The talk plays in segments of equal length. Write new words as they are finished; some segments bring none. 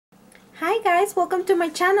Hi guys, welcome to my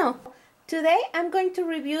channel. Today I'm going to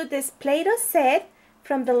review this Play-Doh set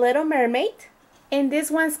from the Little Mermaid, and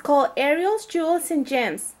this one's called Ariel's Jewels and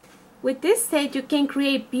Gems. With this set you can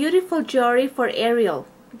create beautiful jewelry for Ariel.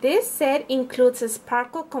 This set includes a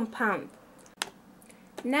sparkle compound.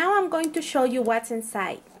 Now I'm going to show you what's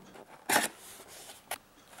inside.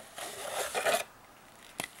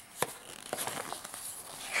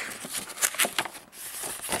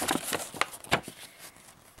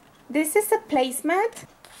 This is a placemat.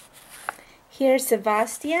 Here's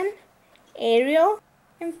Sebastian, Ariel,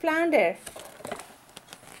 and Flounder.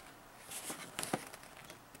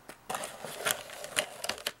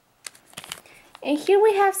 And here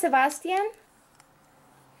we have Sebastian.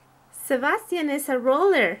 Sebastian is a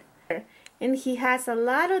roller, and he has a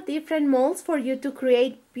lot of different molds for you to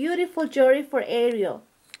create beautiful jewelry for Ariel.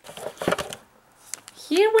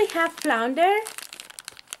 Here we have Flounder.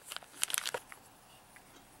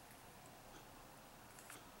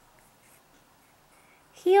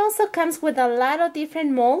 He also comes with a lot of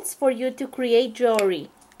different molds for you to create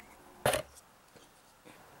jewelry.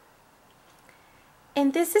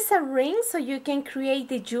 And this is a ring so you can create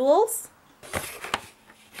the jewels.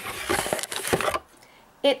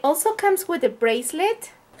 It also comes with a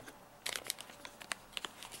bracelet.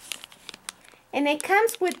 And it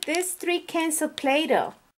comes with these 3 cans of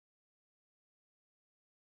Play-Doh.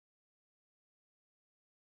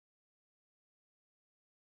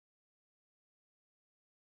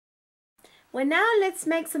 Well, now let's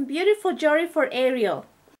make some beautiful jewelry for Ariel.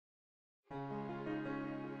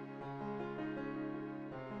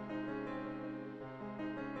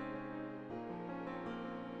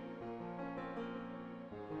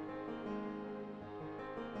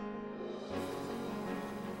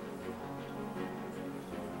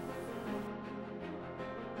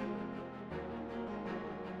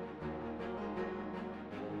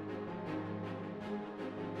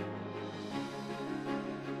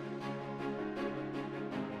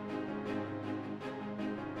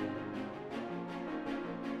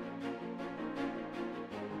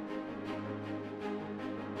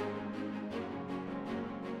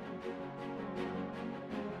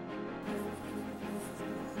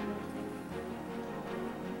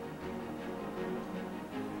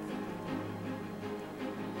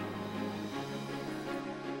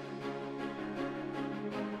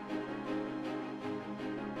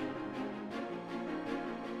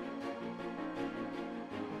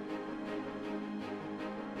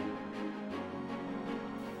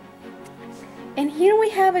 And here we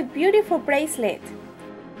have a beautiful bracelet.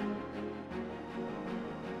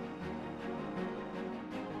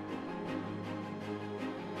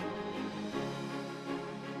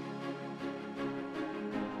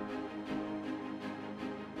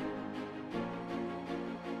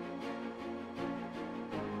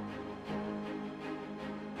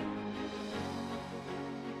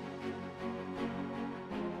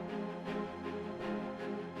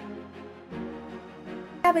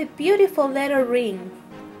 Have a beautiful little ring.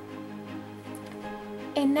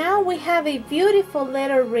 And now we have a beautiful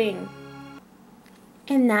little ring.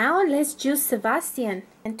 And now let's use Sebastian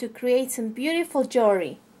and to create some beautiful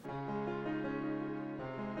jewelry.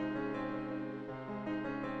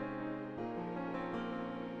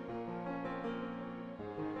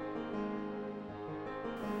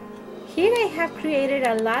 Here I have created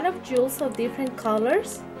a lot of jewels of different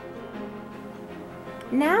colors.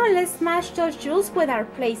 Now let's smash those jewels with our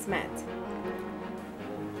placemat.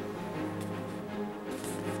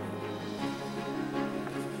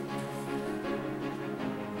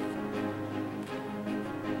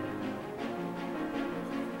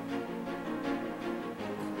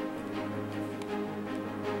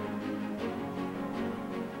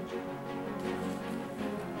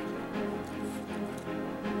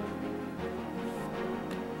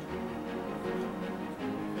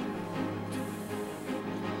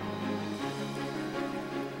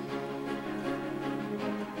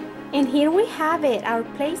 And here we have it, our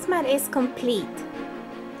placemat is complete.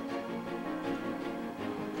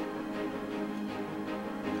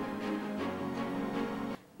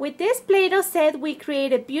 With this Play-Doh set we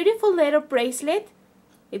create a beautiful little bracelet,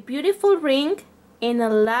 a beautiful ring, and a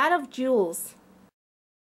lot of jewels.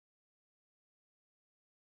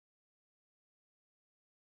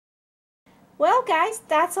 Well guys,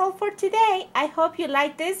 that's all for today. I hope you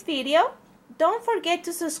liked this video. Don't forget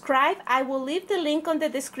to subscribe. I will leave the link on the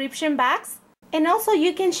description box. And also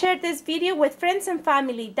you can share this video with friends and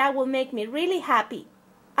family. That will make me really happy.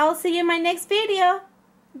 I'll see you in my next video.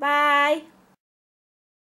 Bye.